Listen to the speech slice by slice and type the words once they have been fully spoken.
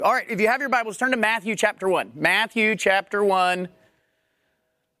All right, if you have your Bibles, turn to Matthew chapter 1. Matthew chapter 1.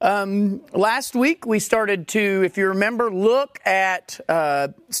 Last week we started to, if you remember, look at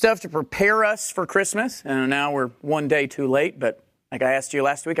stuff to prepare us for Christmas. And now we're one day too late, but like I asked you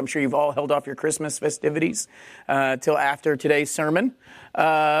last week, I'm sure you've all held off your Christmas festivities till after today's sermon.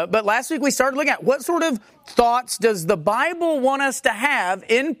 But last week we started looking at what sort of thoughts does the Bible want us to have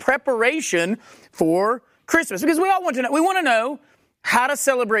in preparation for Christmas? Because we all want to know. We want to know how to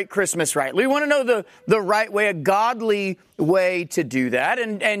celebrate Christmas rightly. We want to know the right way, a godly way to do that.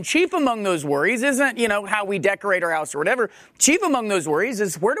 And chief among those worries isn't, how we decorate our house or whatever. Chief among those worries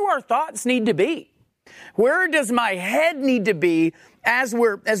is, where do our thoughts need to be? Where does my head need to be as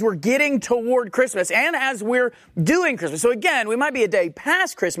we're getting toward Christmas and as we're doing Christmas? So again, we might be a day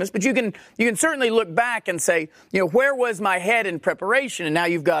past Christmas, but you can certainly look back and say, where was my head in preparation? And now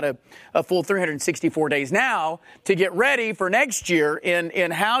you've got a full 364 days now to get ready for next year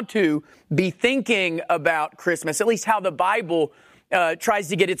in how to be thinking about Christmas, at least how the Bible tries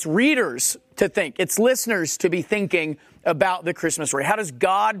to get its readers to think, its listeners to be thinking about the Christmas story. How does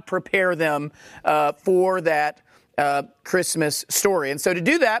God prepare them for that Christmas story? And so to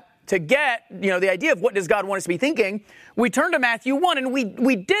do that, to get, the idea of what does God want us to be thinking, we turn to Matthew 1, and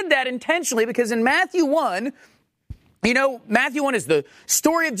we did that intentionally because in Matthew 1, Matthew 1 is the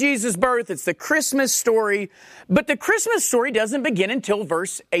story of Jesus' birth. It's the Christmas story, but the Christmas story doesn't begin until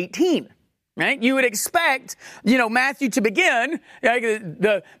verse 18. Right? You would expect, Matthew to begin,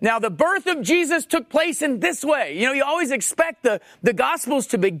 now the birth of Jesus took place in this way. You always expect the Gospels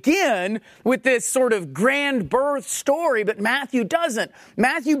to begin with this sort of grand birth story, but Matthew doesn't.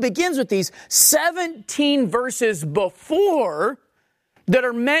 Matthew begins with these 17 verses before that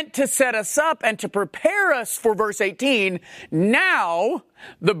are meant to set us up and to prepare us for verse 18. Now,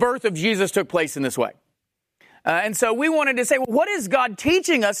 the birth of Jesus took place in this way. And so we wanted to say, what is God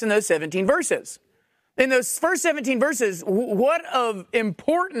teaching us in those 17 verses? In those first 17 verses, what of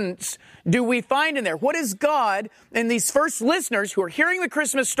importance do we find in there? What is God and these first listeners who are hearing the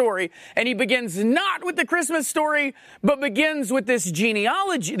Christmas story, and he begins not with the Christmas story, but begins with this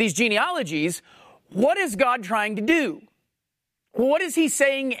genealogy, these genealogies. What is God trying to do? What is he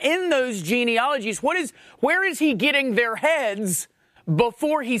saying in those genealogies? Where is he getting their heads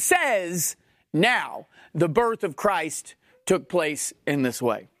before he says, now the birth of Christ took place in this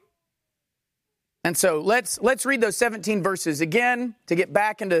way? And so let's read those 17 verses again to get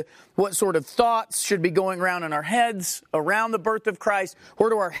back into what sort of thoughts should be going around in our heads around the birth of Christ. Where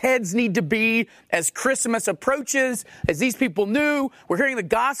do our heads need to be as Christmas approaches? As these people knew, we're hearing the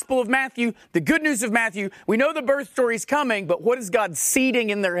gospel of Matthew, the good news of Matthew. We know the birth story is coming, but what is God seeding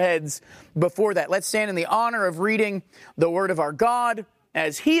in their heads before that? Let's stand in the honor of reading the word of our God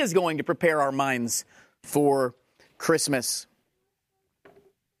as he is going to prepare our minds for Christmas.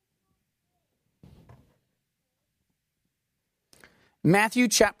 Matthew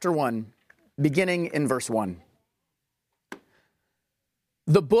chapter 1, beginning in verse 1.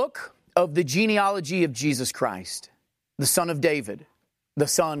 The book of the genealogy of Jesus Christ, the son of David, the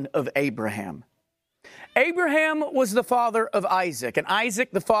son of Abraham. Abraham was the father of Isaac, and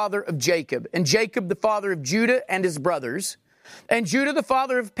Isaac the father of Jacob, and Jacob the father of Judah and his brothers, and Judah the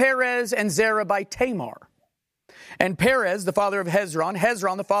father of Perez and Zerah by Tamar. And Perez the father of Hezron,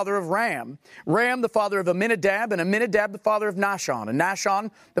 Hezron the father of Ram, Ram the father of Amminadab, and Amminadab the father of Nahshon, and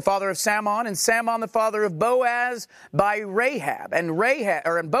Nahshon the father of Salmon, and Salmon the father of Boaz by Rahab, and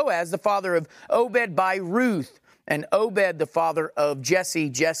Boaz the father of Obed by Ruth, and Obed the father of Jesse,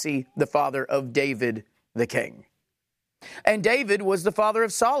 Jesse the father of David the king. And David was the father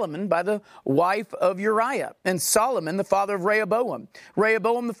of Solomon by the wife of Uriah, and Solomon the father of Rehoboam,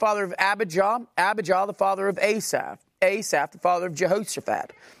 Rehoboam the father of Abijah, Abijah the father of Asaph, Asaph the father of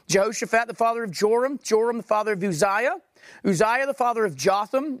Jehoshaphat, Jehoshaphat the father of Joram, Joram the father of Uzziah, Uzziah the father of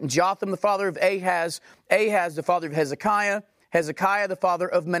Jotham, Jotham the father of Ahaz, Ahaz the father of Hezekiah, Hezekiah the father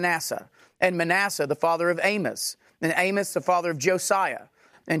of Manasseh, and Manasseh the father of Amos, and Amos the father of Josiah,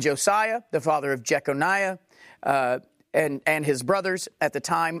 and Josiah the father of Jeconiah, and his brothers at the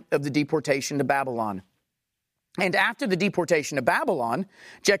time of the deportation to Babylon. And after the deportation to Babylon,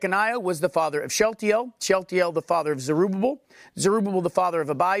 Jeconiah was the father of Shealtiel, Shealtiel the father of Zerubbabel, Zerubbabel the father of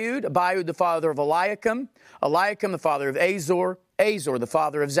Abiud, Abiud the father of Eliakim, Eliakim the father of Azor, Azor the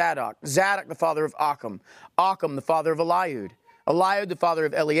father of Zadok, Zadok the father of Achim, Achim the father of Eliud, Eliud the father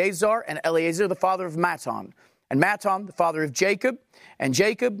of Eleazar, and Eleazar the father of Matthan, and Matthan the father of Jacob, and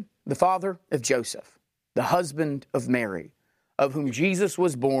Jacob the father of Joseph, the husband of Mary, of whom Jesus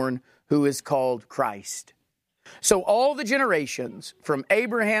was born, who is called Christ. So all the generations from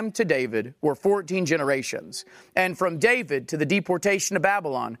Abraham to David were 14 generations. And from David to the deportation to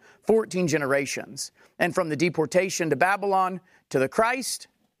Babylon, 14 generations. And from the deportation to Babylon to the Christ,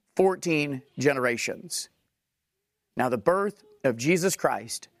 14 generations. Now the birth of Jesus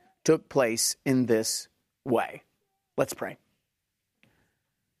Christ took place in this way. Let's pray.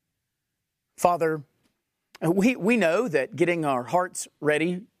 Father, we know that getting our hearts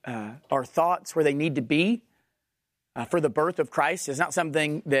ready, our thoughts where they need to be, for the birth of Christ is not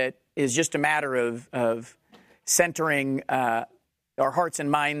something that is just a matter of centering our hearts and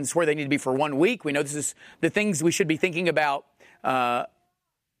minds where they need to be for 1 week. We know this is the things we should be thinking about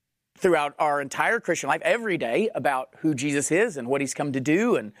throughout our entire Christian life, every day, about who Jesus is and what He's come to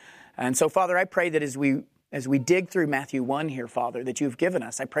do. And so, Father, I pray that as we dig through Matthew 1 here, Father, that You've given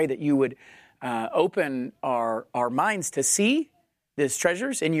us, I pray that You would open our minds to see these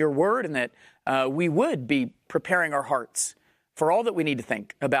treasures in Your Word, and that we would be preparing our hearts for all that we need to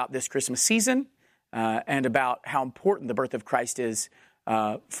think about this Christmas season and about how important the birth of Christ is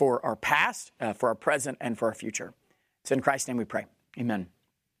for our past, for our present, and for our future. It's in Christ's name we pray. Amen.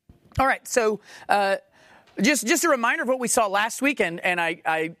 All right, so just a reminder of what we saw last week, and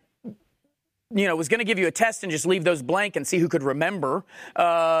I was going to give you a test and just leave those blank and see who could remember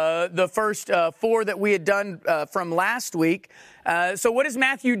the first 4 that we had done from last week. So what is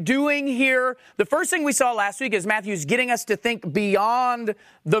Matthew doing here? The first thing we saw last week is Matthew's getting us to think beyond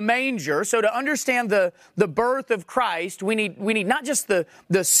the manger. So to understand the birth of Christ, we need not just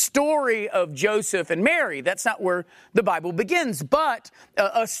the story of Joseph and Mary. That's not where the Bible begins, but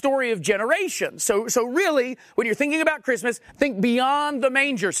a story of generations. So really, when you're thinking about Christmas, think beyond the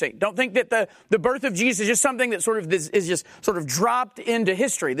manger scene. Don't think that the birth of Jesus is just something that is just sort of dropped into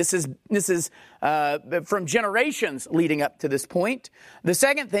history. This is from generations leading up to this point. The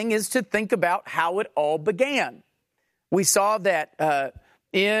second thing is to think about how it all began. We saw that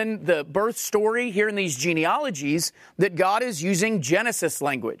in the birth story here in these genealogies that God is using Genesis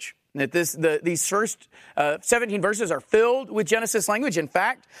language. That these first 17 verses are filled with Genesis language. In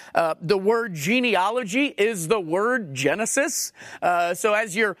fact, the word genealogy is the word Genesis. So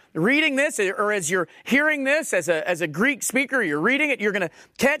as you're reading this, or as you're hearing this as a Greek speaker, you're reading it, you're going to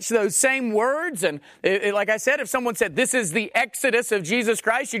catch those same words. And like I said, if someone said, this is the Exodus of Jesus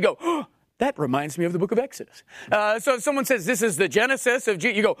Christ, you go, oh, that reminds me of the book of Exodus. So if someone says, this is the Genesis of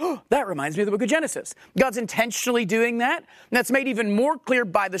you go, oh, that reminds me of the book of Genesis. God's intentionally doing that. And that's made even more clear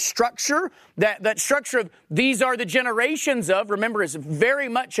by the structure. That structure of these are the generations of, remember, is very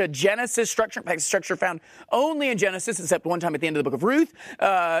much a Genesis structure. In fact, it's a structure found only in Genesis, except one time at the end of the book of Ruth.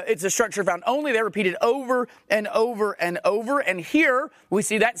 It's a structure found only there, repeated over and over and over. And here we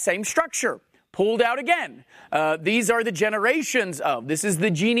see that same structure pulled out again. These are the generations of. This is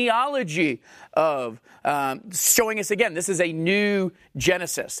the genealogy of. Showing us again, this is a new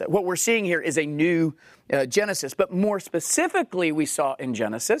Genesis. What we're seeing here is a new Genesis. But more specifically, we saw in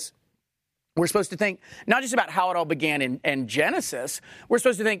Genesis, we're supposed to think not just about how it all began in Genesis, we're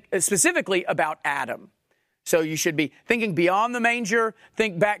supposed to think specifically about Adam. So you should be thinking beyond the manger,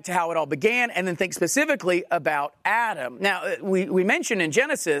 think back to how it all began, and then think specifically about Adam. Now, we mentioned in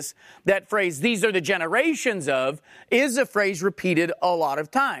Genesis that phrase, these are the generations of, is a phrase repeated a lot of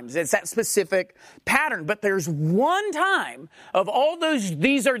times. It's that specific pattern. But there's one time of all those,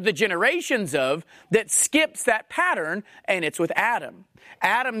 these are the generations of, that skips that pattern, and it's with Adam.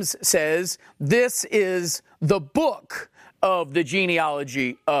 Adams says, this is the book of the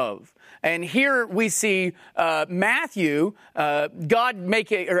genealogy of. And here we see Matthew, God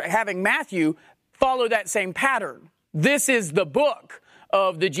having Matthew follow that same pattern. This is the book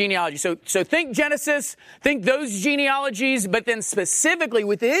of the genealogy. So think Genesis, think those genealogies, but then specifically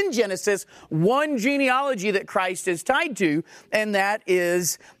within Genesis, one genealogy that Christ is tied to, and that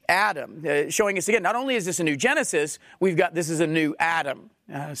is Adam. Showing us again, not only is this a new Genesis, this is a new Adam.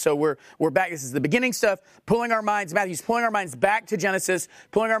 So we're back. This is the beginning stuff, pulling our minds. Matthew's pulling our minds back to Genesis,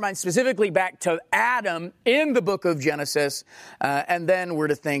 pulling our minds specifically back to Adam in the book of Genesis, and then we're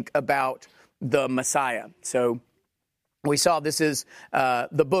to think about the Messiah. So we saw this is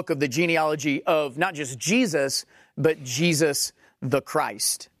the book of the genealogy of not just Jesus, but Jesus the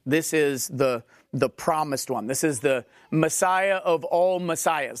Christ. This is the promised one. This is the Messiah of all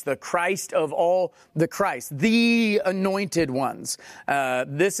Messiahs, the Christ of all the Christ, the anointed ones.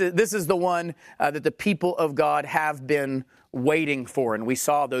 This is the one that the people of God have been waiting for. And we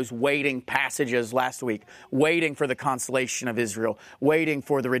saw those waiting passages last week, waiting for the consolation of Israel, waiting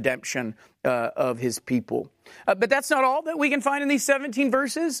for the redemption of his people. But that's not all that we can find in these 17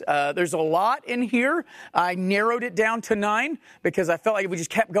 verses. There's a lot in here. I narrowed it down to 9 because I felt like if we just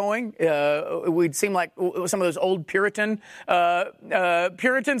kept going, we'd seem like some of those old Puritan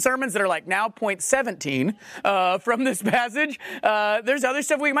sermons that are like now point 17 from this passage. There's other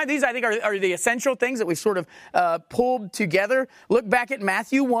stuff we might. These I think are the essential things that we've sort of pulled together. Look back at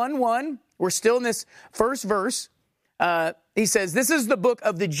Matthew 1:1. We're still in this first verse. He says, this is the book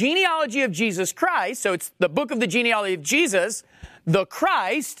of the genealogy of Jesus Christ. So it's the book of the genealogy of Jesus, the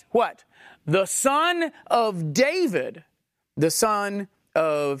Christ, what? The son of David, the son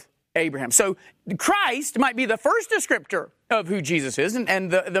of Abraham. So Christ might be the first descriptor of who Jesus is and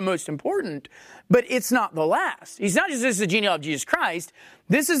the most important, but it's not the last. He's not just, this is the genealogy of Jesus Christ.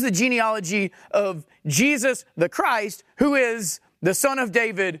 This is the genealogy of Jesus, the Christ, who is the son of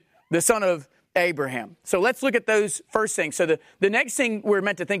David, the son of Abraham. So let's look at those first things. So the next thing we're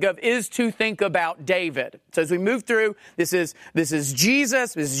meant to think of is to think about David. So as we move through, this is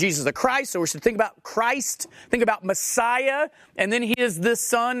Jesus. This is Jesus the Christ. So we should think about Christ, think about Messiah, and then he is the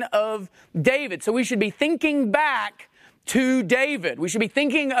son of David. So we should be thinking back to David. We should be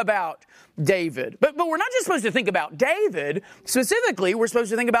thinking about David. But we're not just supposed to think about David. Specifically, we're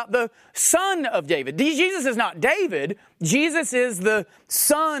supposed to think about the son of David. Jesus is not David. Jesus is the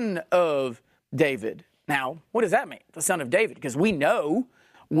son of David. Now, what does that mean? The son of David? Because we know,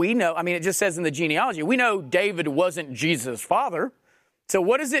 I mean, it just says in the genealogy, we know David wasn't Jesus' father. So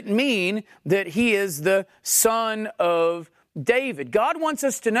what does it mean that he is the son of David? God wants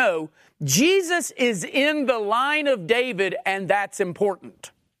us to know Jesus is in the line of David, and that's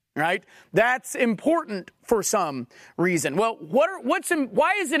important, right? That's important for some reason. Well,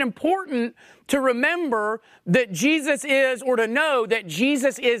 why is it important to remember that Jesus is, or to know that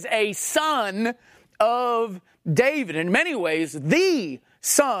Jesus is a son of David? In many ways, the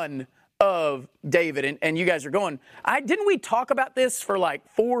son of David. And you guys are going, didn't we talk about this for like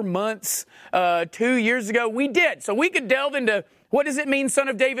 4 months, 2 years ago? We did. So we could delve into, what does it mean, son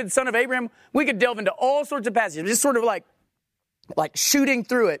of David, son of Abraham? We could delve into all sorts of passages, just sort of like shooting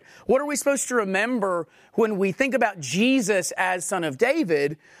through it. What are we supposed to remember when we think about Jesus as son of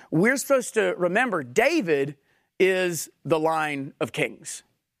David? We're supposed to remember David is the line of kings.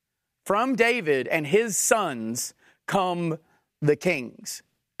 From David and his sons come the kings.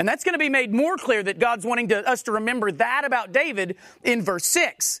 And that's going to be made more clear that God's wanting us to remember that about David in verse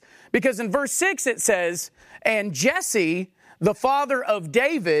 6. Because in verse 6 it says, and Jesse, the father of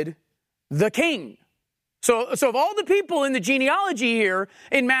David, the king. So of all the people in the genealogy here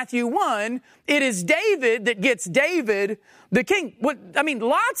in Matthew 1, it is David that gets David the king.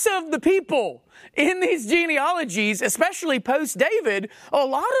 Lots of the people in these genealogies, especially post-David, a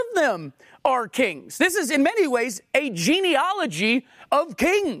lot of them are kings. This is in many ways a genealogy of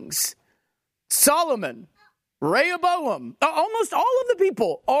kings. Solomon, Rehoboam, almost all of the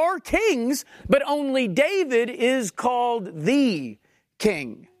people are kings, but only David is called the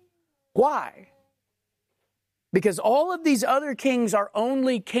king. Why? Because all of these other kings are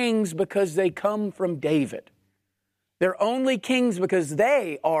only kings because they come from David. They're only kings because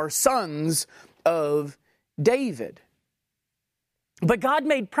they are sons of David. But God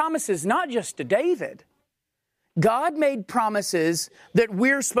made promises not just to David. God made promises that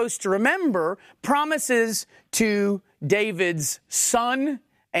we're supposed to remember, promises to David's son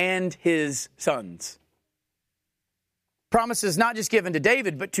and his sons. Promises not just given to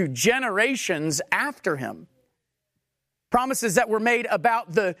David, but to generations after him. Promises that were made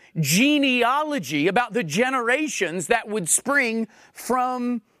about the genealogy, about the generations that would spring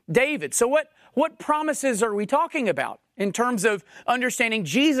from David. So what promises are we talking about in terms of understanding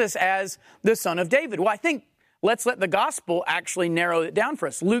Jesus as the son of David? Well, I think let's let the gospel actually narrow it down for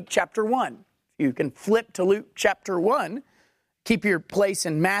us. Luke chapter 1. You can flip to Luke chapter 1. Keep your place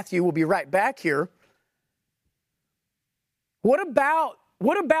in Matthew. We'll be right back here. What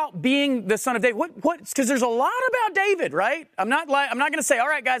about being the son of David? Because there's a lot about David, right? I'm not going to say, all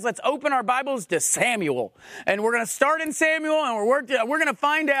right, guys, let's open our Bibles to Samuel, and we're going to start in Samuel, and we're going to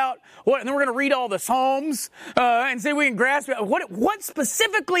find out and then we're going to read all the Psalms and see if we can grasp it. What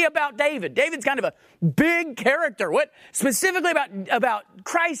specifically about David? David's kind of a big character. What specifically about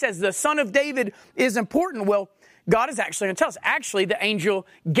Christ as the son of David is important? Well, God is actually going to tell us. Actually, the angel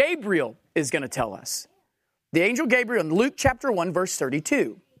Gabriel is going to tell us. The angel Gabriel in Luke chapter 1, verse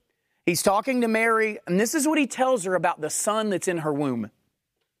 32. He's talking to Mary, and this is what he tells her about the son that's in her womb.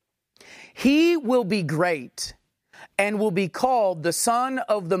 He will be great and will be called the Son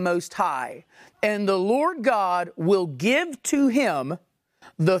of the Most High, and the Lord God will give to him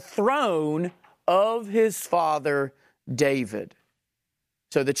the throne of his father David.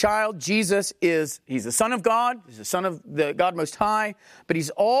 So the child, Jesus, he's the Son of God, he's the Son of the God Most High, but he's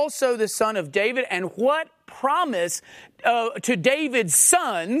also the Son of David. And what promise to David's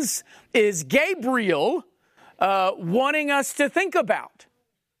sons is Gabriel wanting us to think about?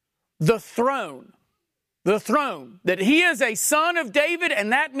 The throne. The throne. That he is a son of David,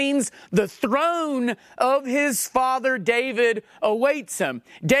 and that means the throne of his father David awaits him.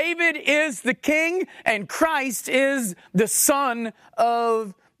 David is the king, and Christ is the son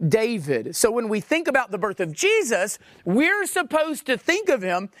of David. So when we think about the birth of Jesus, we're supposed to think of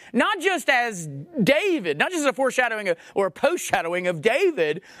him not just as David, not just a foreshadowing or a post-shadowing of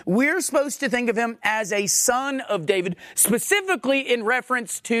David. We're supposed to think of him as a son of David, specifically in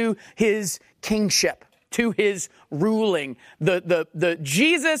reference to his kingship, to his ruling. The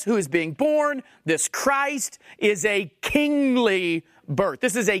Jesus who is being born, this Christ, is a kingly birth.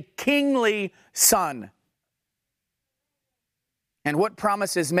 This is a kingly son. And what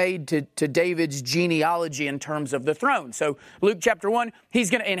promise is made to David's genealogy in terms of the throne? So Luke chapter 1, he's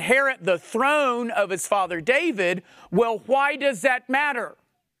going to inherit the throne of his father David. Well, why does that matter?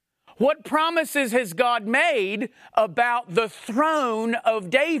 What promises has God made about the throne of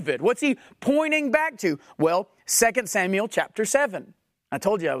David? What's he pointing back to? Well, 2 Samuel chapter 7. I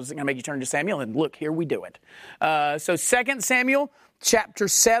told you I was going to make you turn to Samuel, and look, here we do it. So 2 Samuel chapter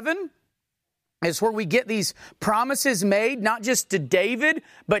 7 is where we get these promises made, not just to David,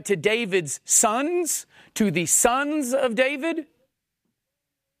 but to David's sons, to the sons of David.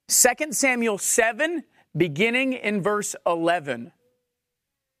 2 Samuel 7, beginning in verse 11.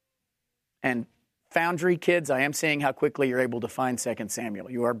 And Foundry kids, I am seeing how quickly you're able to find 2 Samuel.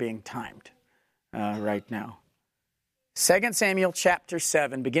 You are being timed right now. 2 Samuel chapter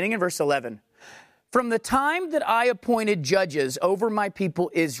 7, beginning in verse 11. From the time that I appointed judges over my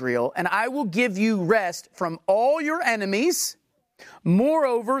people Israel, and I will give you rest from all your enemies.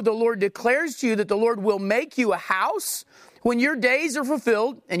 Moreover, the Lord declares to you that the Lord will make you a house. When your days are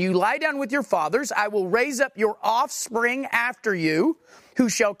fulfilled and you lie down with your fathers, I will raise up your offspring after you, who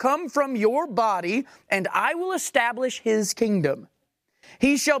shall come from your body, and I will establish his kingdom.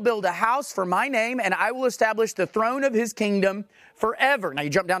 He shall build a house for my name, and I will establish the throne of his kingdom forever. Now you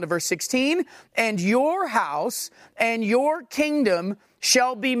jump down to verse 16. And your house and your kingdom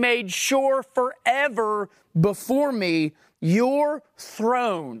shall be made sure forever before me. Your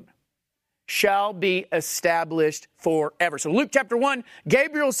throne shall be established forever. So Luke chapter 1,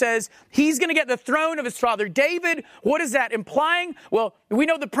 Gabriel says he's going to get the throne of his father David. What is that implying? Well, we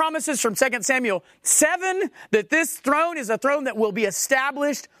know the promises from 2 Samuel 7 that this throne is a throne that will be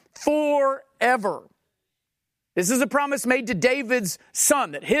established forever. This is a promise made to David's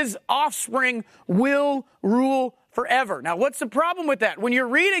son, that his offspring will rule forever. Now, what's the problem with that? When you're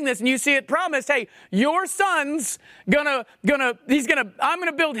reading this and you see it promised, hey, your son's I'm gonna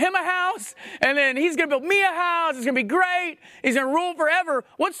build him a house, and then he's gonna build me a house. It's gonna be great. He's gonna rule forever.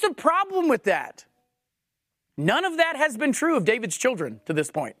 What's the problem with that? None of that has been true of David's children to this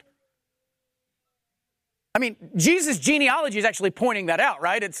point. I mean, Jesus' genealogy is actually pointing that out,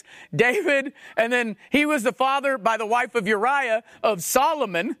 right? It's David, and then he was the father by the wife of Uriah of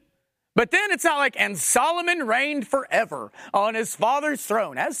Solomon. But then it's not like, and Solomon reigned forever on his father's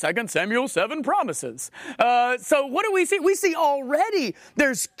throne, as 2 Samuel 7 promises. So what do we see? We see already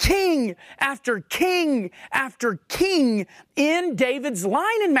there's king after king after king in David's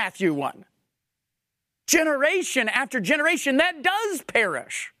line in Matthew 1. Generation after generation that does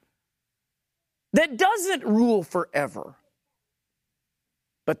perish, that doesn't rule forever.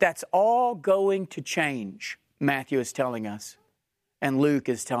 But that's all going to change, Matthew is telling us. And Luke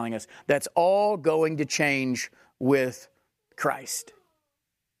is telling us that's all going to change with Christ.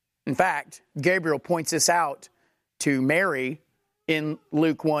 In fact, Gabriel points this out to Mary in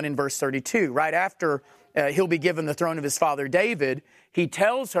Luke 1 in verse 32. Right after he'll be given the throne of his father David, he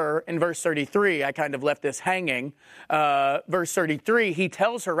tells her in verse 33, I kind of left this hanging, verse 33, he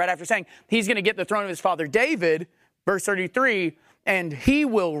tells her right after saying he's going to get the throne of his father David, verse 33, and he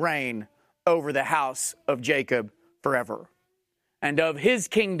will reign over the house of Jacob forever. And of his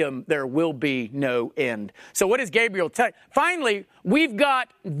kingdom there will be no end. So what does Gabriel tell? Finally, we've got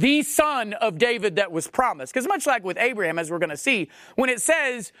the son of David that was promised. Because much like with Abraham, as we're going to see, when it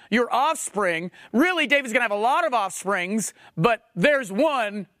says your offspring, really David's going to have a lot of offsprings, but there's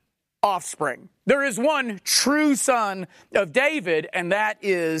one offspring. There is one true son of David, and that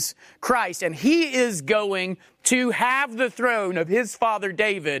is Christ. And he is going to have the throne of his father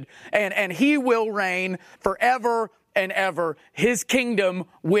David, and he will reign forever and ever, his kingdom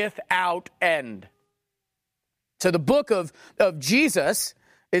without end. So the book of Jesus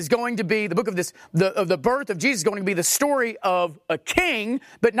is going to be, the book of the birth of Jesus is going to be the story of a king,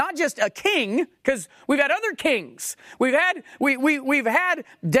 but not just a king, because we've had other kings. We've had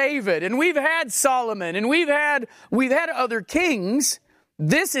David, and we've had Solomon, and we've had other kings.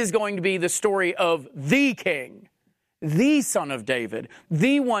 This is going to be the story of the king, the son of David,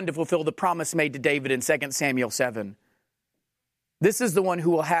 the one to fulfill the promise made to David in 2 Samuel 7. This is the one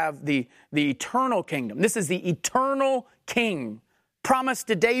who will have the eternal kingdom. This is the eternal king promised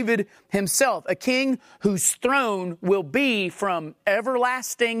to David himself, a king whose throne will be from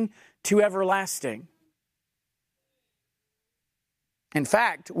everlasting to everlasting. In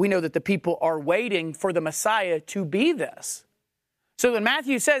fact, we know that the people are waiting for the Messiah to be this. So when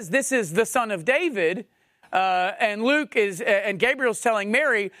Matthew says this is the son of David, and Gabriel's telling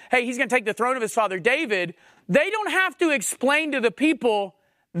Mary, hey, he's going to take the throne of his father David, they don't have to explain to the people,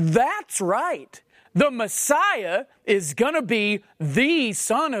 that's right. The Messiah is going to be the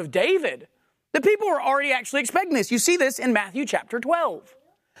son of David. The people are already actually expecting this. You see this in Matthew chapter 12.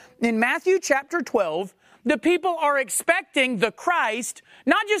 In Matthew chapter 12, the people are expecting the Christ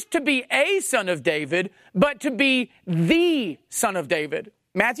not just to be a son of David, but to be the son of David.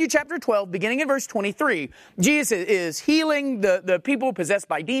 Matthew chapter 12, beginning in verse 23, Jesus is healing the people possessed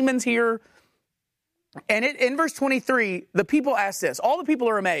by demons here. And in verse 23, the people ask this. All the people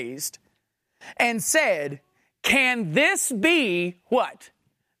are amazed and said, can this be what?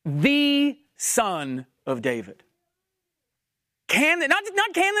 The son of David. Not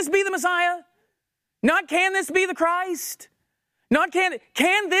can this be the Messiah? Not can this be the Christ?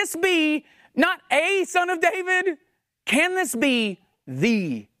 Can this be not a son of David? Can this be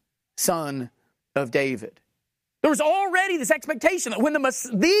the son of David? There was already this expectation that when the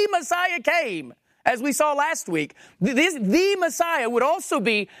Messiah came, as we saw last week, the Messiah would also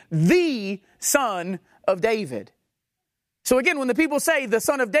be the son of David. So again, when the people say the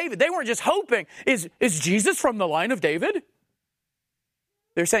son of David, they weren't just hoping, is Jesus from the line of David?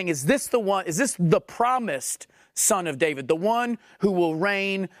 They're saying, is this the one, is this the promised son of David, the one who will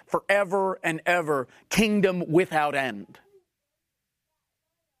reign forever and ever, kingdom without end?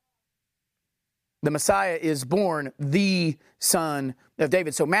 The Messiah is born the son of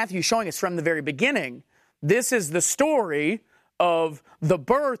David. So Matthew is showing us from the very beginning, this is the story of the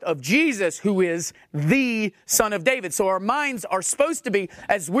birth of Jesus, who is the son of David. So our minds are supposed to be,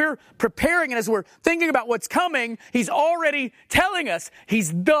 as we're preparing and as we're thinking about what's coming, he's already telling us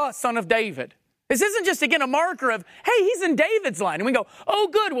he's the son of David. This isn't just, again, a marker of, hey, he's in David's line. And we go, oh,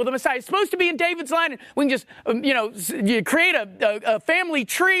 good, well, the Messiah is supposed to be in David's line. And we can just, you create a family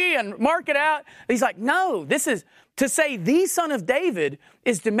tree and mark it out. He's like, no, this is, to say the son of David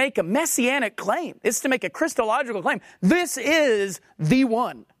is to make a messianic claim. It's to make a Christological claim. This is the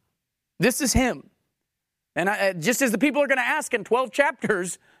one. This is him. And just as the people are going to ask in 12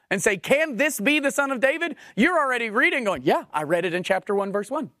 chapters and say, can this be the son of David? You're already reading going, yeah, I read it in chapter 1,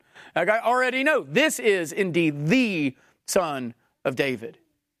 verse 1. Like, I already know this is indeed the son of David.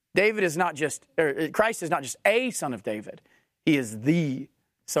 David is not just, Christ is not just a son of David. He is the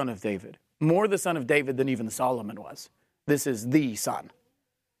son of David. More the son of David than even Solomon was. This is the son.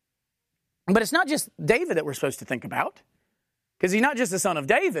 But it's not just David that we're supposed to think about. Because he's not just the son of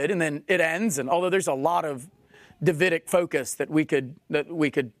David, and then it ends. And although there's a lot of Davidic focus that we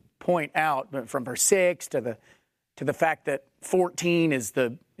could point out, from verse 6 to the fact that 14 is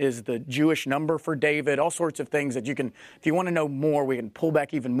the Jewish number for David, all sorts of things that you can, if you want to know more, we can pull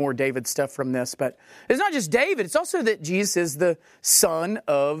back even more David stuff from this. But it's not just David, it's also that Jesus is the son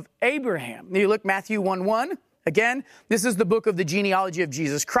of Abraham. You look Matthew 1:1. Again, this is the book of the genealogy of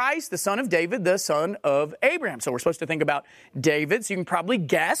Jesus Christ, the son of David, the son of Abraham. So we're supposed to think about David, so you can probably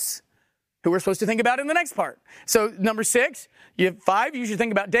guess who we're supposed to think about in the next part. So number 6, you have 5, you should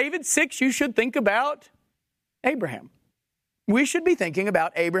think about David. 6, you should think about Abraham. We should be thinking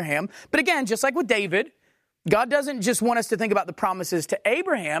about Abraham. But again, just like with David, God doesn't just want us to think about the promises to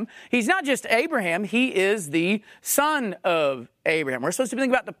Abraham. He's not just Abraham. He is the son of Abraham. We're supposed to be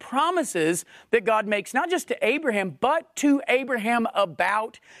thinking about the promises that God makes, not just to Abraham, but to Abraham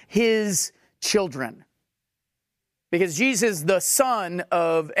about his children. Because Jesus is the son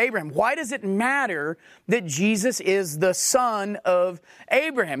of Abraham. Why does it matter that Jesus is the son of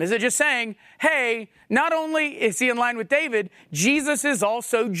Abraham? Is it just saying, hey, not only is he in line with David, Jesus is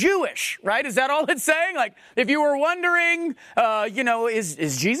also Jewish, right? Is that all it's saying? Like, if you were wondering,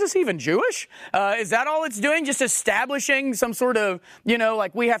 is Jesus even Jewish? Is that all it's doing? Just establishing some sort of,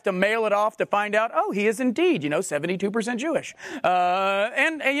 like we have to mail it off to find out, oh, he is indeed, 72% Jewish.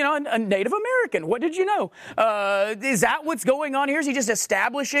 And a Native American. What did you know? Is that what's going on here? Is he just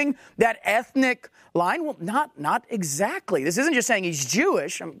establishing that ethnic line? Well, not exactly. This isn't just saying he's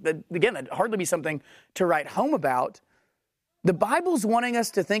Jewish. Again, that'd hardly be something to write home about. The Bible's wanting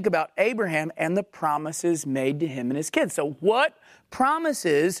us to think about Abraham and the promises made to him and his kids. So what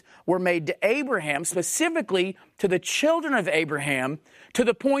promises were made to Abraham, specifically to the children of Abraham, to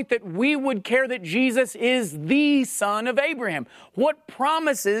the point that we would care that Jesus is the son of Abraham? What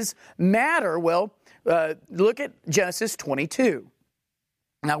promises matter? Well, look at Genesis 22.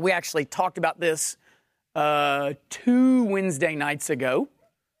 Now, we actually talked about this 2 Wednesday nights ago.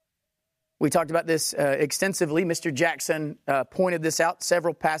 We talked about this extensively. Mr. Jackson pointed this out,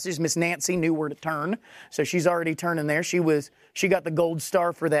 several passages. Miss Nancy knew where to turn, so she's already turning there. She got the gold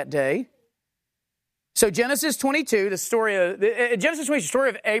star for that day. So Genesis 22, the story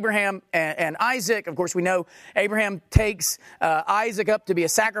of Abraham and Isaac. Of course, we know Abraham takes Isaac up to be a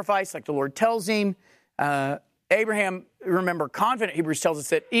sacrifice, like the Lord tells him. Abraham, remember, confident, Hebrews tells us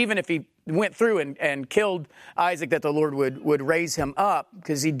that even if he went through and killed Isaac, that the Lord would raise him up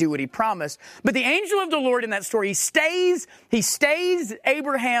because he'd do what he promised. But the angel of the Lord in that story, he stays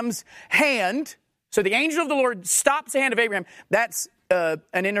Abraham's hand. So the angel of the Lord stops the hand of Abraham. That's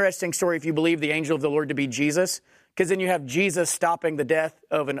an interesting story if you believe the angel of the Lord to be Jesus, because then you have Jesus stopping the death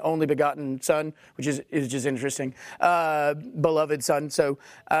of an only begotten son, which is just interesting, beloved son. So,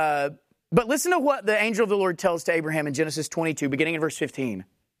 but listen to what the angel of the Lord tells to Abraham in Genesis 22, beginning in verse 15.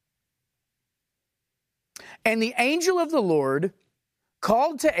 And the angel of the Lord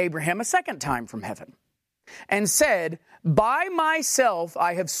called to Abraham a second time from heaven and said, by myself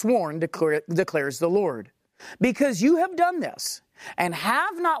I have sworn, declares the Lord, because you have done this and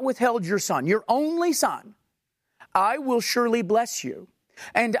have not withheld your son, your only son, I will surely bless you,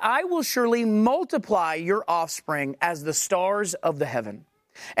 and I will surely multiply your offspring as the stars of the heaven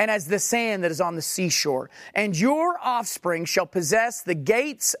and as the sand that is on the seashore. And your offspring shall possess the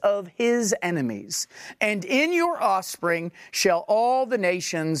gates of his enemies. And in your offspring shall all the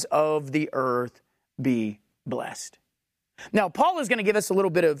nations of the earth be blessed. Now, Paul is going to give us a little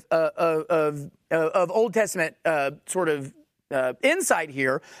bit of Old Testament insight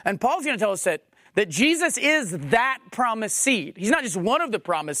here. And Paul's going to tell us that Jesus is that promised seed. He's not just one of the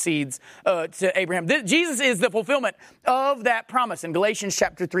promised seeds to Abraham. Jesus is the fulfillment of that promise. In Galatians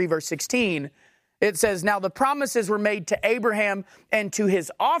chapter 3, verse 16, it says, now the promises were made to Abraham and to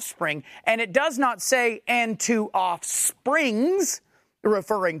his offspring. And it does not say, and to offsprings,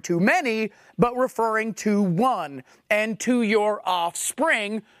 referring to many, but referring to one, and to your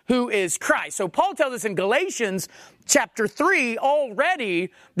offspring, who is Christ. So Paul tells us in Galatians chapter 3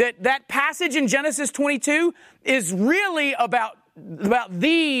 already that passage in Genesis 22 is really about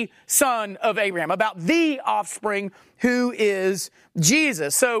the son of Abraham, about the offspring who is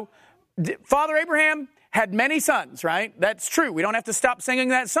Jesus. So Father Abraham had many sons, right? That's true. We don't have to stop singing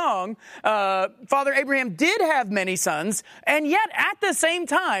that song. Father Abraham did have many sons, and yet at the same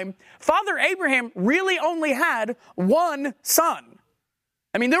time, Father Abraham really only had one son.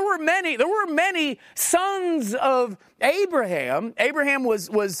 I mean, there were many sons of Abraham. Abraham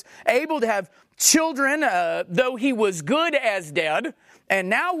was able to have children, though he was good as dead. And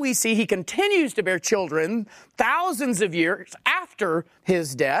now we see he continues to bear children thousands of years after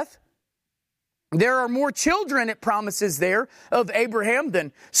his death. There are more children, it promises there, of Abraham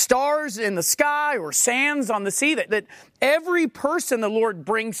than stars in the sky or sands on the sea. That every person the Lord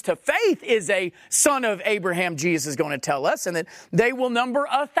brings to faith is a son of Abraham, Jesus is going to tell us, and that they will number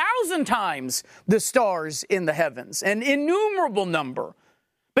 1,000 times the stars in the heavens, an innumerable number.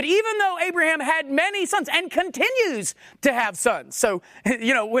 But even though Abraham had many sons and continues to have sons. So,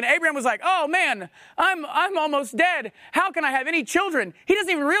 when Abraham was like, oh man, I'm almost dead. How can I have any children? He doesn't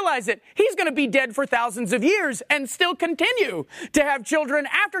even realize that he's going to be dead for thousands of years and still continue to have children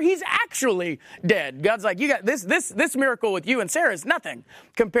after he's actually dead. God's like, you got this miracle with you and Sarah is nothing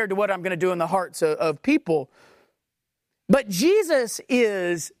compared to what I'm going to do in the hearts of people. But Jesus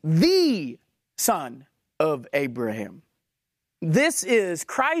is the son of Abraham.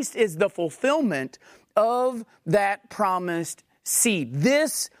 Christ is the fulfillment of that promised seed.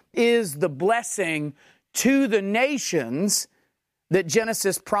 This is the blessing to the nations that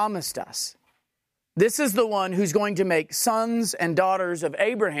Genesis promised us. This is the one who's going to make sons and daughters of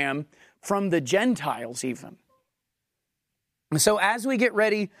Abraham from the Gentiles even. So as we get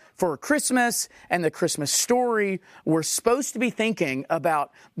ready for Christmas and the Christmas story, we're supposed to be thinking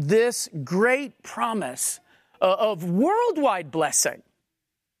about this great promise of worldwide blessing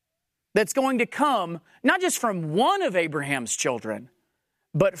that's going to come not just from one of Abraham's children,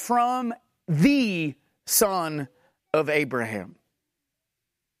 but from the son of Abraham.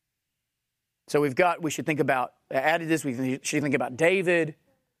 So we should think about, we should think about David,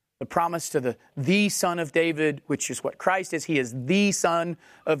 the promise to the son of David, which is what Christ is. He is the son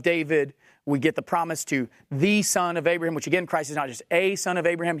of David. We get the promise to the son of Abraham, which again, Christ is not just a son of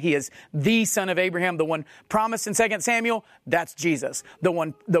Abraham. He is the son of Abraham. The one promised in 2 Samuel, that's Jesus. The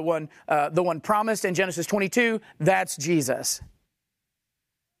one promised in Genesis 22, that's Jesus.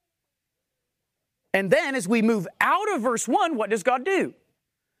 And then as we move out of verse 1, what does God do?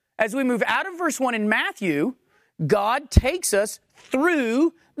 As we move out of verse 1 in Matthew, God takes us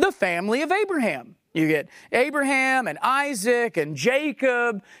through the family of Abraham. You get Abraham and Isaac and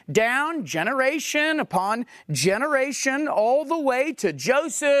Jacob down generation upon generation all the way to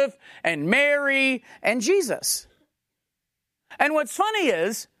Joseph and Mary and Jesus. And what's funny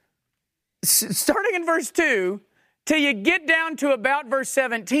is, starting in verse 2 till you get down to about verse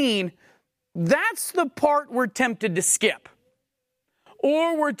 17, that's the part we're tempted to skip.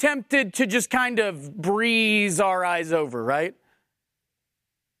 Or we're tempted to just kind of breeze our eyes over, right?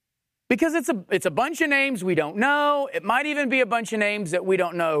 Because it's a bunch of names we don't know. It might even be a bunch of names that we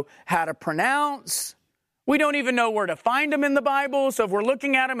don't know how to pronounce. We don't even know where to find them in the Bible. So if we're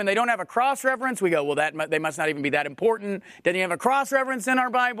looking at them and they don't have a cross-reference, we go, well, they must not even be that important. Doesn't even have a cross-reference in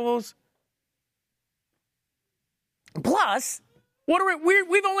our Bibles. Plus,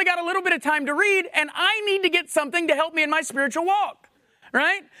 we've only got a little bit of time to read, and I need to get something to help me in my spiritual walk.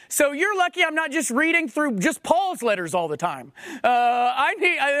 Right? So you're lucky I'm not just reading through just Paul's letters all the time. How's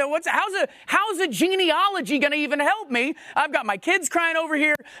a genealogy going to even help me? I've got my kids crying over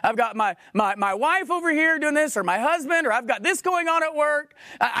here. I've got my wife over here doing this, or my husband, or I've got this going on at work.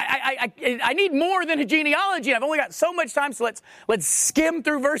 I need more than a genealogy. I've only got so much time, so let's skim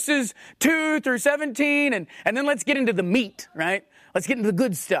through verses 2 through 17, and then let's get into the meat, right? Let's get into the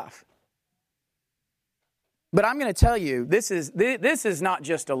good stuff. But I'm going to tell you, this is not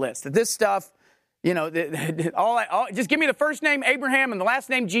just a list. This stuff, just give me the first name Abraham and the last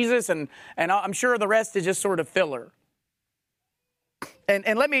name Jesus, and I'm sure the rest is just sort of filler. And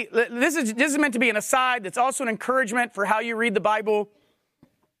this is meant to be an aside. That's also an encouragement for how you read the Bible.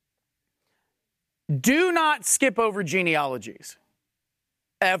 Do not skip over genealogies,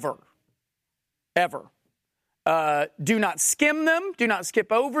 ever. Do not skim them. Do not skip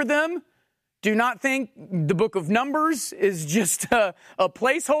over them. Do not think the book of Numbers is just a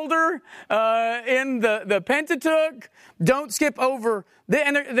placeholder in the Pentateuch. Don't skip over.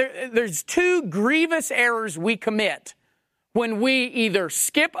 There's two grievous errors we commit when we either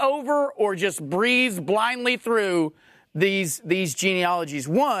skip over or just breeze blindly through these genealogies.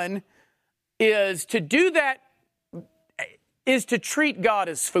 One is to do that is to treat God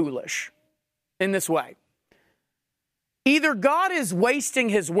as foolish in this way. Either God is wasting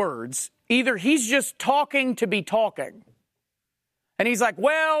his words, either he's just talking to be talking. And he's like,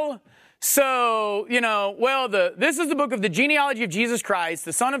 this is the book of the genealogy of Jesus Christ,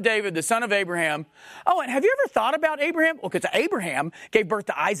 the son of David, the son of Abraham. Oh, and have you ever thought about Abraham? Well, because Abraham gave birth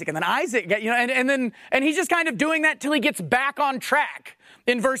to Isaac, and then Isaac, and he's just kind of doing that till he gets back on track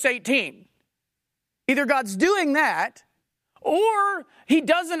in verse 18. Either God's doing that, or he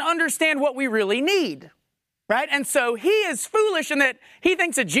doesn't understand what we really need. Right? And so he is foolish in that he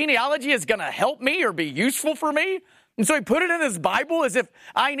thinks a genealogy is going to help me or be useful for me. And so he put it in his Bible as if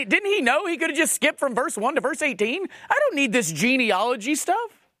didn't he know he could have just skipped from verse 1 to verse 18? I don't need this genealogy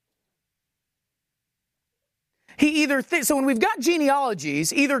stuff. So when we've got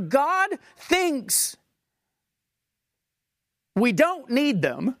genealogies, either God thinks we don't need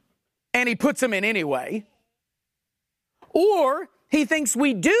them and he puts them in anyway, or he thinks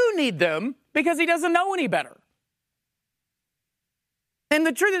we do need them because he doesn't know any better. And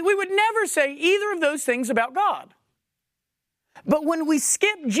the truth is, we would never say either of those things about God. But when we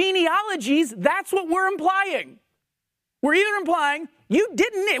skip genealogies, that's what we're implying. We're either implying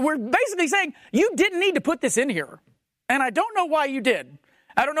we're basically saying, you didn't need to put this in here. And I don't know why you did.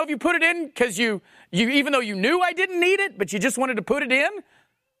 I don't know if you put it in because you even though you knew I didn't need it, but you just wanted to put it in.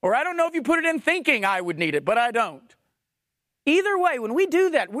 Or I don't know if you put it in thinking I would need it, but I don't. Either way, when we do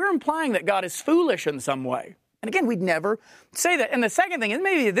that, we're implying that God is foolish in some way. And again, we'd never say that. And the second thing, and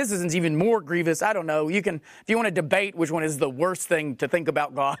maybe this isn't even more grievous, I don't know. You can, if you want to debate which one is the worst thing to think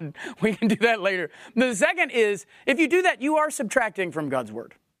about God, we can do that later. The second is, if you do that, you are subtracting from God's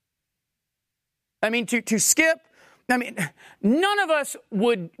word. I mean, to skip, I mean, none of us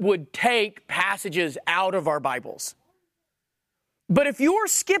would take passages out of our Bibles. But if you're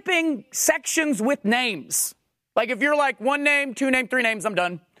skipping sections with names, like if you're like 1 name, 2 name, 3 names, I'm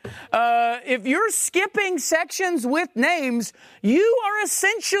done. If you're skipping sections with names, you are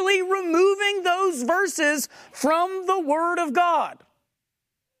essentially removing those verses from the Word of God.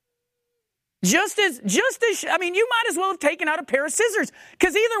 Just as, I mean, you might as well have taken out a pair of scissors,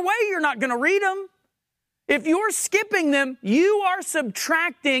 because either way, you're not going to read them. If you're skipping them, you are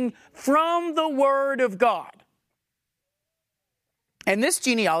subtracting from the Word of God. And this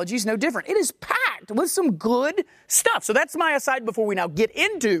genealogy is no different. It is packed with some good stuff. So that's my aside before we now get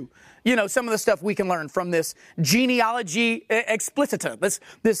into, some of the stuff we can learn from this genealogy explicita,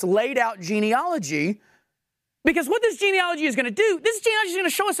 this laid out genealogy. Because what this genealogy is going to do, this genealogy is going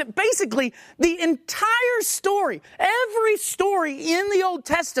to show us that basically the entire story, every story in the Old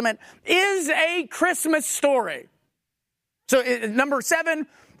Testament is a Christmas story. So number 7,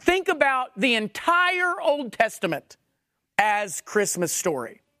 think about the entire Old Testament as Christmas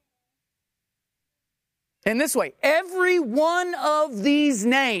story. In this way, every one of these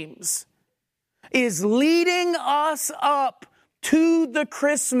names is leading us up to the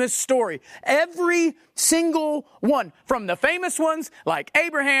Christmas story. Every single one, from the famous ones like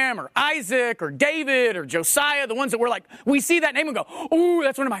Abraham or Isaac or David or Josiah, the ones that we're like, we see that name and go, ooh,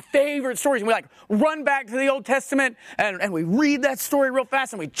 that's one of my favorite stories. And we like run back to the Old Testament and we read that story real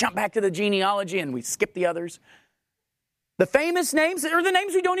fast and we jump back to the genealogy and we skip the others. The famous names are the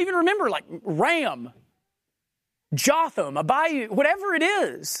names we don't even remember, like Ram, Jotham, Abihu, whatever it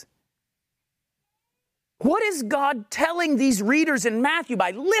is. What is God telling these readers in Matthew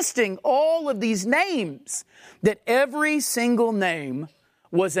by listing all of these names? That every single name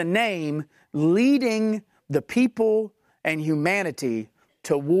was a name leading the people and humanity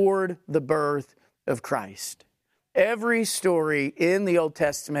toward the birth of Christ. Every story in the Old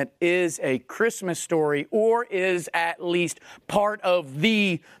Testament is a Christmas story, or is at least part of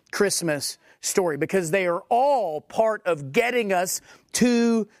the Christmas story, because they are all part of getting us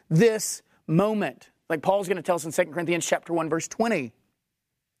to this moment. Like Paul's going to tell us in 2 Corinthians chapter 1, verse 20.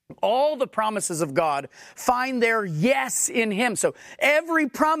 All the promises of God find their yes in Him. So every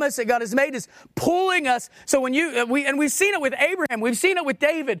promise that God has made is pulling us. So when we've seen it with Abraham, we've seen it with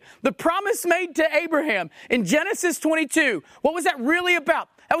David. The promise made to Abraham in Genesis 22, what was that really about?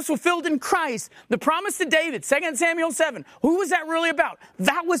 That was fulfilled in Christ. The promise to David, 2 Samuel 7, who was that really about?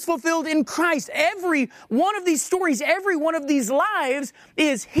 That was fulfilled in Christ. Every one of these stories, every one of these lives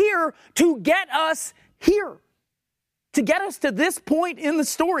is here to get us here. To get us to this point in the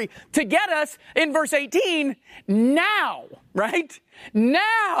story, to get us in verse 18, now, right?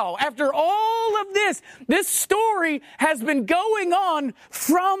 Now, after all of this story has been going on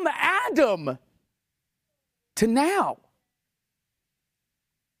from Adam to now.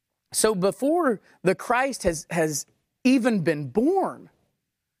 So before the Christ has even been born,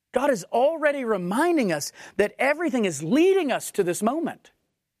 God is already reminding us that everything is leading us to this moment.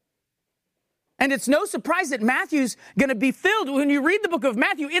 And it's no surprise that Matthew's going to be filled. When you read the book of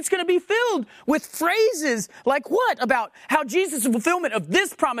Matthew, it's going to be filled with phrases like what? About how Jesus is the fulfillment of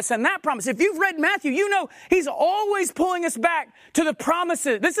this promise and that promise. If you've read Matthew, you know he's always pulling us back to the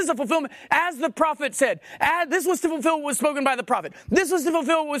promises. This is a fulfillment, as the prophet said. This was to fulfill what was spoken by the prophet. This was to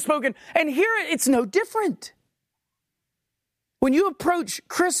fulfill what was spoken. And here it's no different. When you approach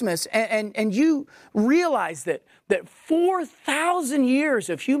Christmas and you realize that 4,000 years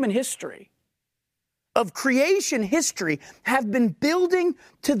of human history, of creation history, have been building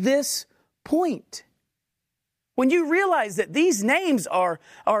to this point. When you realize that these names are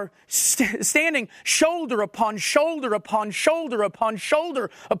standing shoulder upon shoulder upon shoulder upon shoulder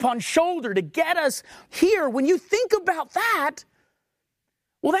upon shoulder to get us here, when you think about that,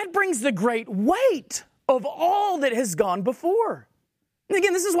 well, that brings the great weight of all that has gone before. And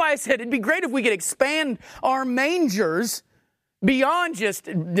again, this is why I said it'd be great if we could expand our mangers beyond just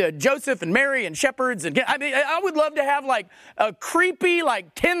Joseph and Mary and shepherds. And I mean, I would love to have like a creepy,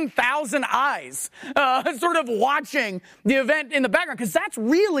 10,000 eyes sort of watching the event in the background, because that's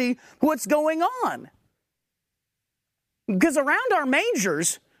really what's going on. Because around our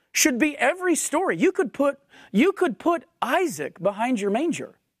mangers should be every story. You could put Isaac behind your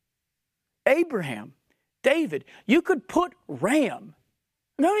manger, Abraham, David. You could put Ram.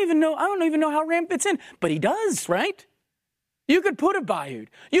 I don't even know how Ram fits in, but he does, right? You could put Abiud.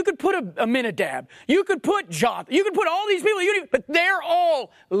 You could put Aminadab. You could put Jotham. You could put all these people. But they're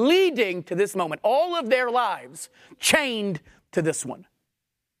all leading to this moment. All of their lives chained to this one.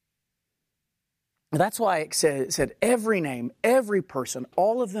 That's why it said every name, every person,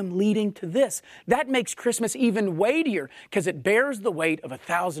 all of them leading to this. That makes Christmas even weightier because it bears the weight of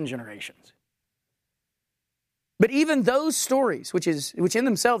 1,000 generations. But even those stories, which in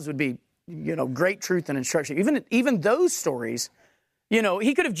themselves would be, great truth and instruction, even those stories,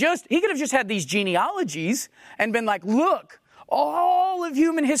 he could have just had these genealogies and been like, look, all of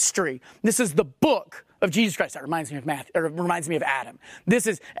human history, this is the book of Jesus Christ. That reminds me of Adam. This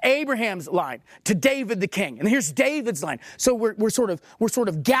is Abraham's line to David the king. And here's David's line. So we're sort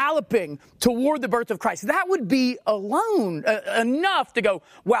of galloping toward the birth of Christ. That would be alone enough to go,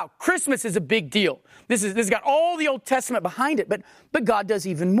 wow, Christmas is a big deal. This has got all the Old Testament behind it. But God does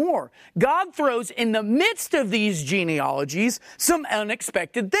even more. God throws in the midst of these genealogies some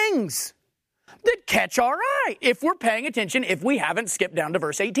unexpected things that catch our eye if we're paying attention, if we haven't skipped down to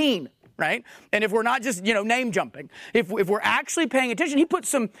verse 18. Right? And if we're not just, name jumping, if we're actually paying attention, he puts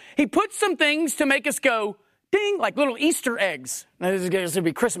some things to make us go, ding, like little Easter eggs. Now, this is going to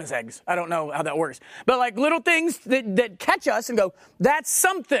be Christmas eggs. I don't know how that works. But like little things that catch us and go, that's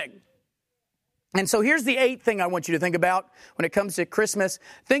something. And so here's the 8th thing I want you to think about when it comes to Christmas.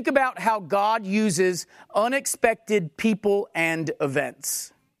 Think about how God uses unexpected people and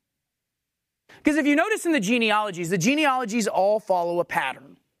events. Because if you notice in the genealogies all follow a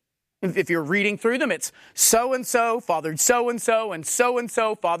pattern. If you're reading through them, it's so-and-so fathered so-and-so, and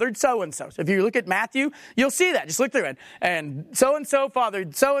so-and-so fathered so-and-so. So if you look at Matthew, you'll see that. Just look through it. And so-and-so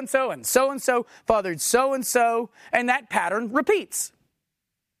fathered so-and-so, and so-and-so fathered so-and-so, and that pattern repeats.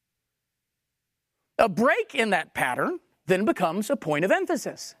 A break in that pattern then becomes a point of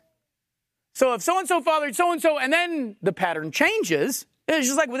emphasis. So if so-and-so fathered so-and-so, and then the pattern changes, it's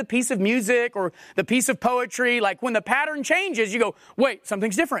just like with a piece of music or the piece of poetry. Like when the pattern changes, you go, wait,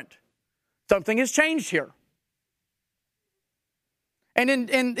 something's different. Something has changed here. And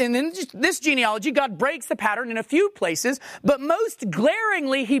in this genealogy, God breaks the pattern in a few places, but most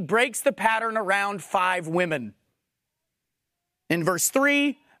glaringly, he breaks the pattern around 5 women. In verse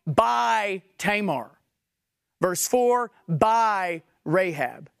 3, by Tamar. Verse 4, by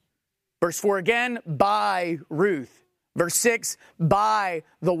Rahab. Verse 4 again, by Ruth. Verse 6, by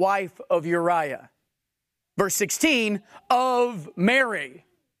the wife of Uriah. Verse 16, of Mary,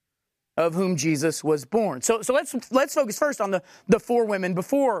 of whom Jesus was born. So let's focus first on the 4 women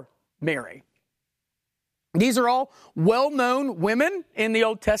before Mary. These are all well-known women in the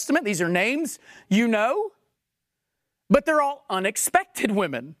Old Testament. These are names you know, but they're all unexpected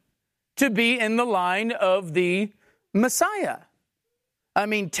women to be in the line of the Messiah. I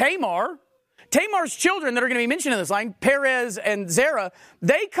mean, Tamar's children that are going to be mentioned in this line, Perez and Zerah,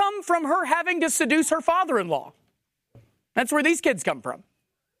 they come from her having to seduce her father-in-law. That's where these kids come from.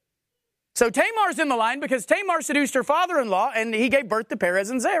 So Tamar's in the line because Tamar seduced her father-in-law and he gave birth to Perez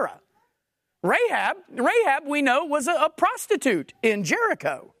and Zerah. Rahab, we know, was a prostitute in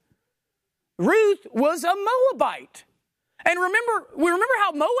Jericho. Ruth was a Moabite. And we remember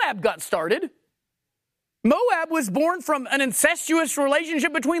how Moab got started. Moab was born from an incestuous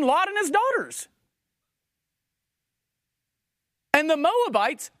relationship between Lot and his daughters. And the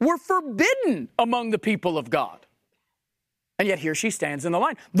Moabites were forbidden among the people of God. And yet here she stands in the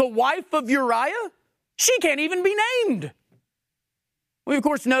line. The wife of Uriah, she can't even be named. We, of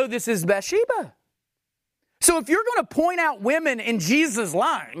course, know this is Bathsheba. So if you're going to point out women in Jesus'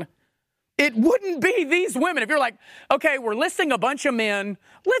 line, it wouldn't be these women. If you're like, okay, we're listing a bunch of men,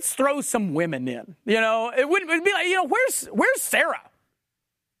 let's throw some women in. It'd be like, where's Sarah?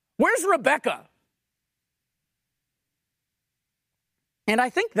 Where's Rebecca? And I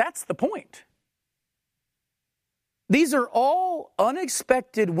think that's the point. These are all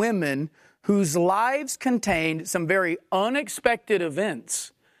unexpected women whose lives contained some very unexpected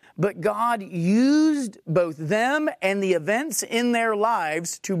events. But God used both them and the events in their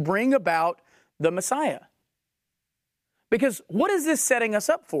lives to bring about the Messiah. Because what is this setting us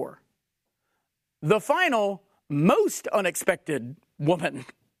up for? The final, most unexpected woman.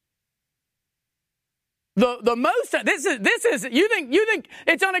 The most, this is, you think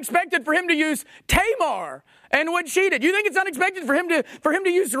it's unexpected for him to use Tamar and what she did. You think it's unexpected for him to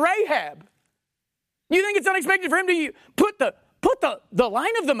use Rahab. You think it's unexpected for him to put the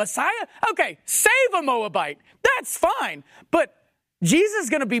line of the Messiah? Okay, save a Moabite. That's fine. But Jesus is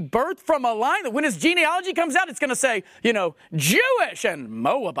going to be birthed from a line that when his genealogy comes out, it's going to say, Jewish and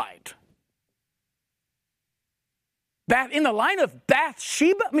Moabite. In the line of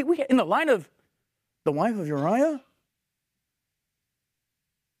Bathsheba? I mean, in the line of the wife of Uriah?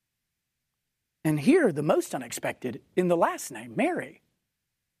 And here, the most unexpected, in the last name, Mary.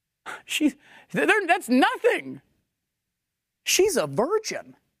 That's nothing. She's a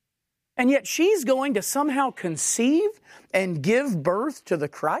virgin. And yet she's going to somehow conceive and give birth to the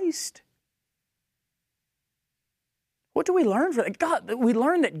Christ. What do we learn from that? We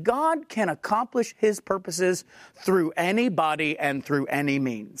learn that God can accomplish His purposes through anybody and through any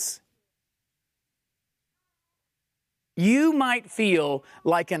means. You might feel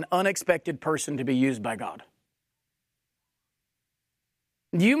like an unexpected person to be used by God.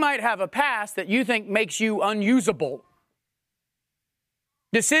 You might have a past that you think makes you unusable.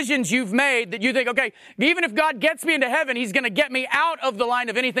 Decisions you've made that you think, okay, even if God gets me into heaven, He's going to get me out of the line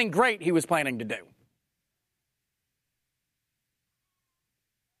of anything great He was planning to do.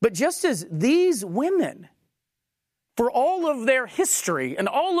 But just as these women, for all of their history and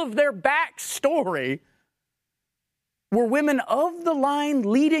all of their backstory, were women of the line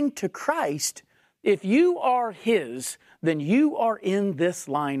leading to Christ, if you are His, then you are in this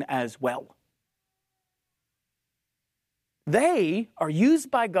line as well. They are used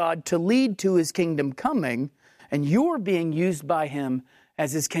by God to lead to His kingdom coming, and you're being used by Him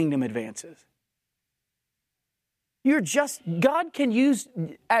as His kingdom advances. God can use,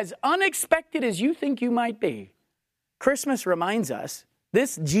 as unexpected as you think you might be. Christmas reminds us,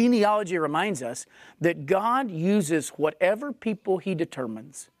 this genealogy reminds us, that God uses whatever people He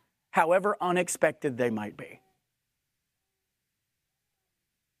determines, however unexpected they might be.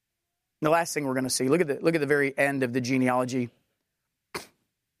 The last thing we're going to see, look at the very end of the genealogy.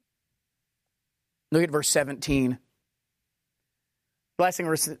 Look at verse 17. The last thing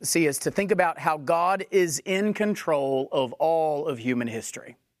we're going to see is to think about how God is in control of all of human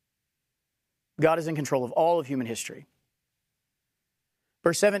history. God is in control of all of human history.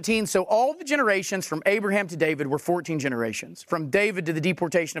 Verse 17, so all the generations from Abraham to David were 14 generations. From David to the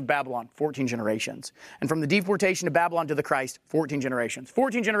deportation of Babylon, 14 generations. And from the deportation of Babylon to the Christ, 14 generations.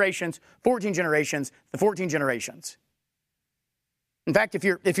 14 generations, 14 generations, the 14 generations. In fact, if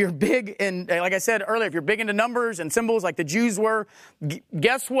you're big in, like I said earlier, if you're big into numbers and symbols like the Jews were,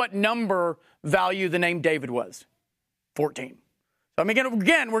 guess what number value the name David was? 14. So,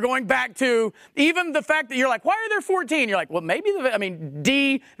 again, we're going back to even the fact that you're like, why are there 14? You're like, well, maybe,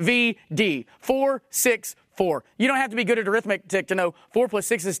 DVD, 4, 6, 4. You don't have to be good at arithmetic to know 4 plus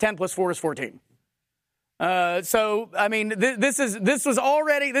 6 is 10 plus 4 is 14. They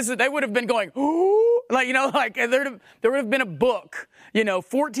would have been going, ooh, there would have been a book,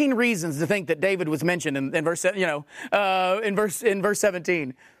 14 reasons to think that David was mentioned in verse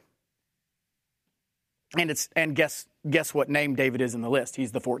 17. And guess what name David is in the list?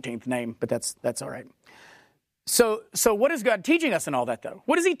 He's the 14th name, but that's all right. So what is God teaching us in all that, though?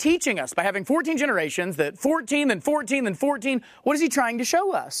 What is He teaching us by having 14 generations, that 14, then 14, then 14? What is He trying to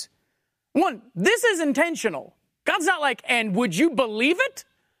show us? One, this is intentional. God's not like, and would you believe it?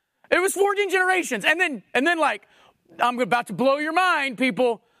 It was 14 generations. And then like, I'm about to blow your mind,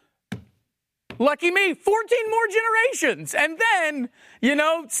 people. Lucky me, 14 more generations. And then,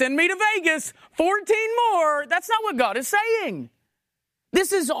 send me to Vegas, 14 more. That's not what God is saying.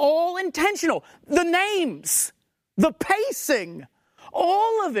 This is all intentional. The names, the pacing,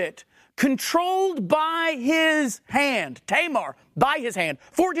 all of it controlled by His hand. Tamar, by His hand.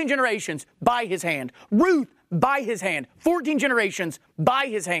 14 generations, by His hand. Ruth, by His hand. 14 generations, by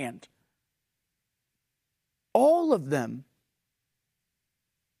His hand. All of them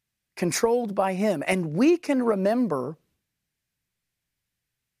controlled by Him. And we can remember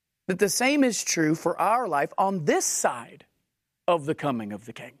that the same is true for our life on this side of the coming of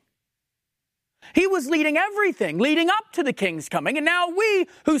the King. He was leading everything, leading up to the King's coming, and now we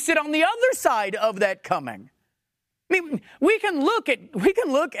who sit on the other side of that coming. We can look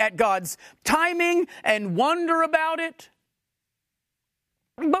at God's timing and wonder about it.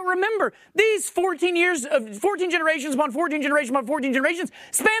 But remember, these 14 generations upon 14 generations upon 14 generations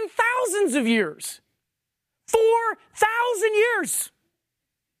span thousands of years. 4,000 years.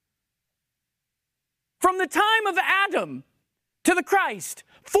 From the time of Adam to the Christ,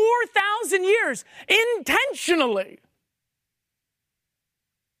 4,000 years intentionally.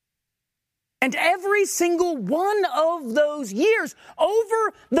 And every single one of those years,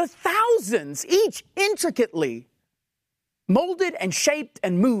 over the thousands, each intricately molded and shaped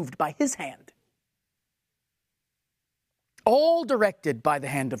and moved by His hand. All directed by the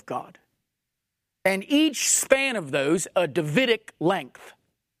hand of God. And each span of those a Davidic length,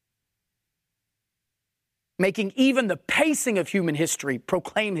 making even the pacing of human history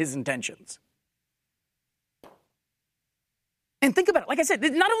proclaim His intentions. And think about it. Like I said,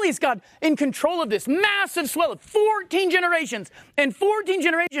 not only is God in control of this massive swell of 14 generations, and 14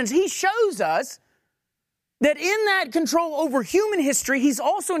 generations, he shows us that in that control over human history, he's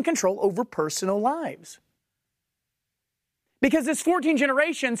also in control over personal lives. Because this 14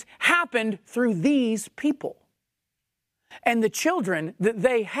 generations happened through these people. And the children that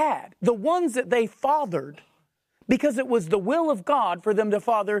they had, the ones that they fathered, because it was the will of God for them to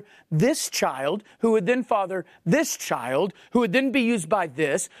father this child, who would then father this child, who would then be used by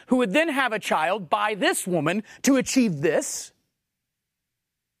this, who would then have a child by this woman to achieve this.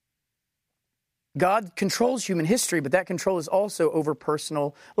 God controls human history, but that control is also over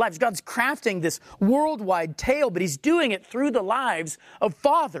personal lives. God's crafting this worldwide tale, but he's doing it through the lives of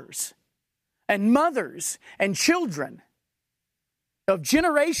fathers and mothers and children, of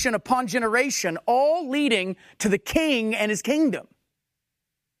generation upon generation, all leading to the King and his kingdom.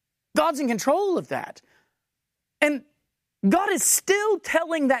 God's in control of that. And God is still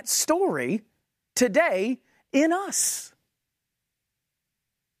telling that story today in us.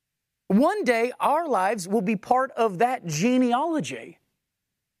 One day, our lives will be part of that genealogy.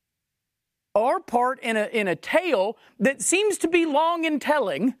 Our part in a tale that seems to be long in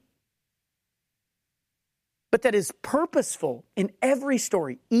telling, but that is purposeful in every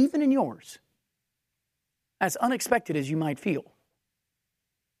story, even in yours, as unexpected as you might feel.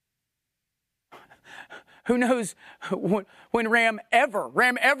 Who knows when Ram ever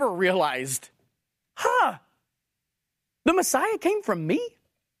realized, the Messiah came from me?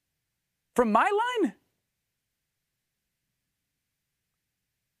 From my line?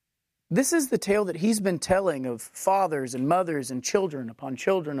 This is the tale that he's been telling of fathers and mothers and children upon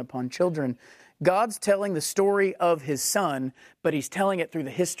children upon children. God's telling the story of his son, but he's telling it through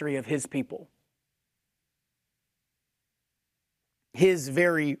the history of his people. His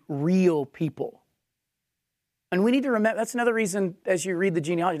very real people. And we need to remember, that's another reason as you read the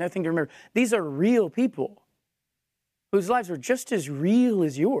genealogy, another thing to remember, these are real people whose lives are just as real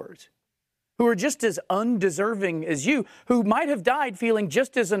as yours, who are just as undeserving as you, who might have died feeling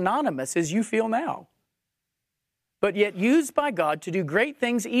just as anonymous as you feel now, but yet used by God to do great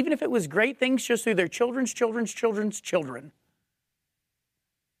things, even if it was great things just through their children's children's children's children.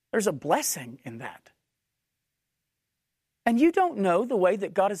 There's a blessing in that. And you don't know the way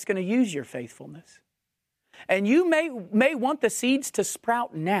that God is going to use your faithfulness. And you may want the seeds to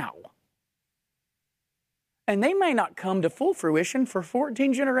sprout now. And they may not come to full fruition for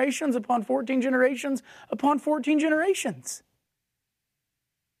 14 generations upon 14 generations upon 14 generations.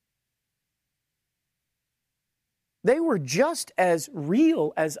 They were just as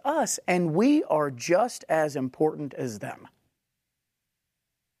real as us, and we are just as important as them.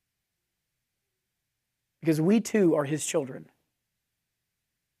 Because we too are his children.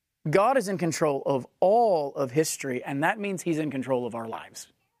 God is in control of all of history, and that means he's in control of our lives.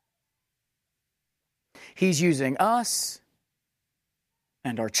 He's using us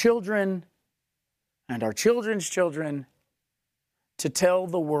and our children and our children's children to tell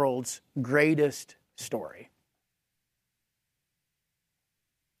the world's greatest story.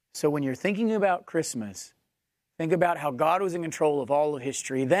 So when you're thinking about Christmas, think about how God was in control of all of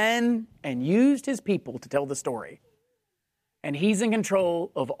history then and used his people to tell the story. And he's in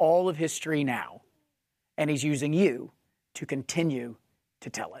control of all of history now. And he's using you to continue to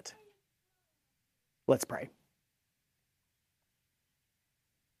tell it. Let's pray.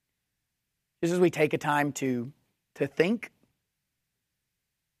 Just as we take a time to think,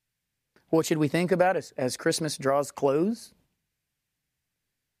 what should we think about as Christmas draws close?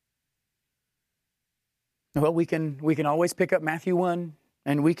 Well, we can always pick up Matthew 1,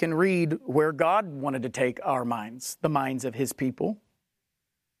 and we can read where God wanted to take our minds, the minds of his people,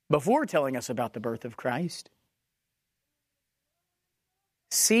 before telling us about the birth of Christ.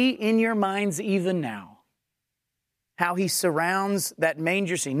 See in your minds even now how he surrounds that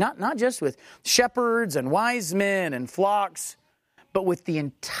manger scene, not just with shepherds and wise men and flocks, but with the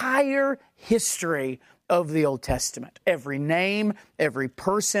entire history of the Old Testament. Every name, every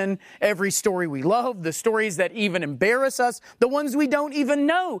person, every story we love, the stories that even embarrass us, the ones we don't even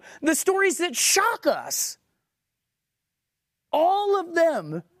know, the stories that shock us. All of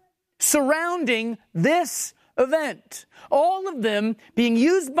them surrounding this event. All of them being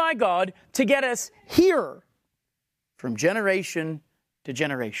used by God to get us here from generation to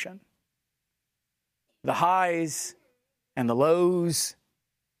generation. The highs and the lows,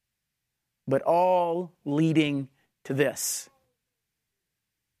 but all leading to this.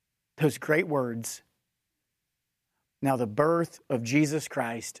 Those great words. Now the birth of Jesus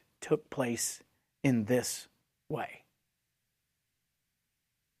Christ took place in this way.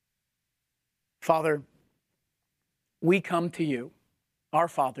 Father, we come to you, our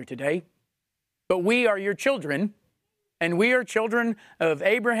Father, today. But we are your children, and we are children of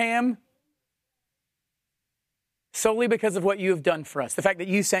Abraham solely because of what you have done for us, the fact that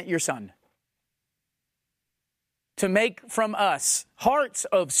you sent your Son to make from us hearts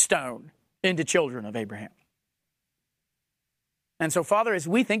of stone into children of Abraham. And so, Father, as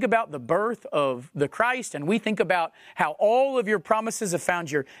we think about the birth of the Christ and we think about how all of your promises have found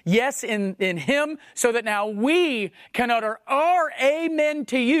your yes in Him, so that now we can utter our amen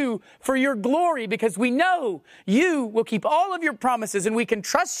to you for your glory, because we know you will keep all of your promises and we can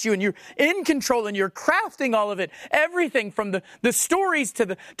trust you and you're in control and you're crafting all of it. Everything from the stories to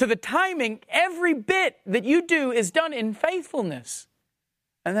the timing, every bit that you do is done in faithfulness.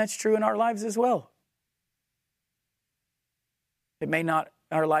 And that's true in our lives as well.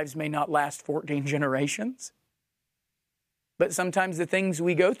 Our lives may not last 14 generations, but sometimes the things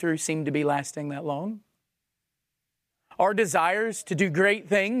we go through seem to be lasting that long. Our desires to do great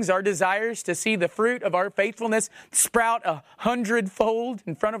things, our desires to see the fruit of our faithfulness sprout 100-fold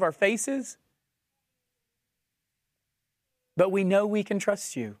in front of our faces. But we know we can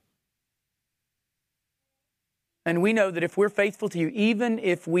trust you. And we know that if we're faithful to you, even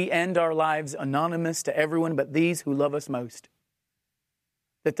if we end our lives anonymous to everyone but these who love us most,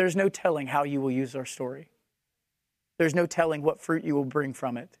 that there's no telling how you will use our story. There's no telling what fruit you will bring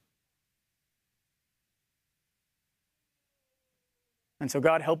from it. And so,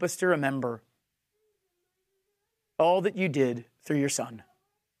 God, help us to remember all that you did through your Son,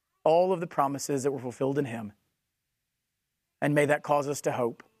 all of the promises that were fulfilled in Him. And may that cause us to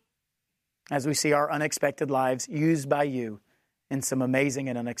hope as we see our unexpected lives used by you in some amazing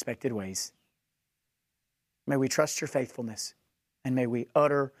and unexpected ways. May we trust your faithfulness. And may we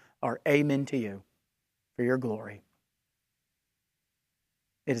utter our amen to you for your glory.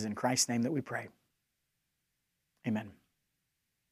 It is in Christ's name that we pray. Amen.